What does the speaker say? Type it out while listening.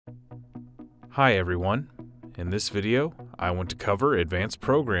Hi everyone, in this video I want to cover advanced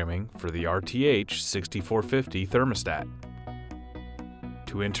programming for the RTH6450 thermostat.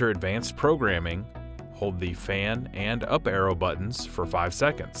 To enter advanced programming, hold the fan and up arrow buttons for 5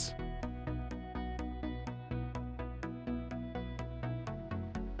 seconds.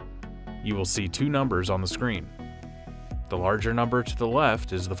 You will see two numbers on the screen. The larger number to the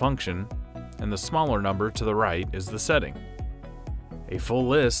left is the function, and the smaller number to the right is the setting. A full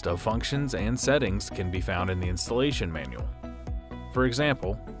list of functions and settings can be found in the installation manual. For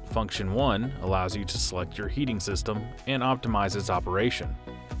example, Function 1 allows you to select your heating system and optimize its operation.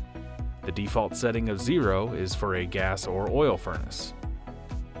 The default setting of 0 is for a gas or oil furnace.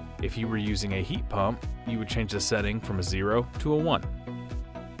 If you were using a heat pump, you would change the setting from a 0 to a 1.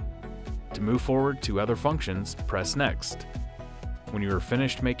 To move forward to other functions, press Next. When you are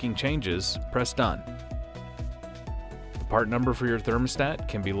finished making changes, press Done. The part number for your thermostat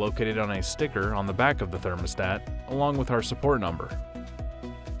can be located on a sticker on the back of the thermostat, along with our support number.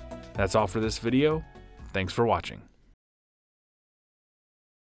 That's all for this video. Thanks for watching.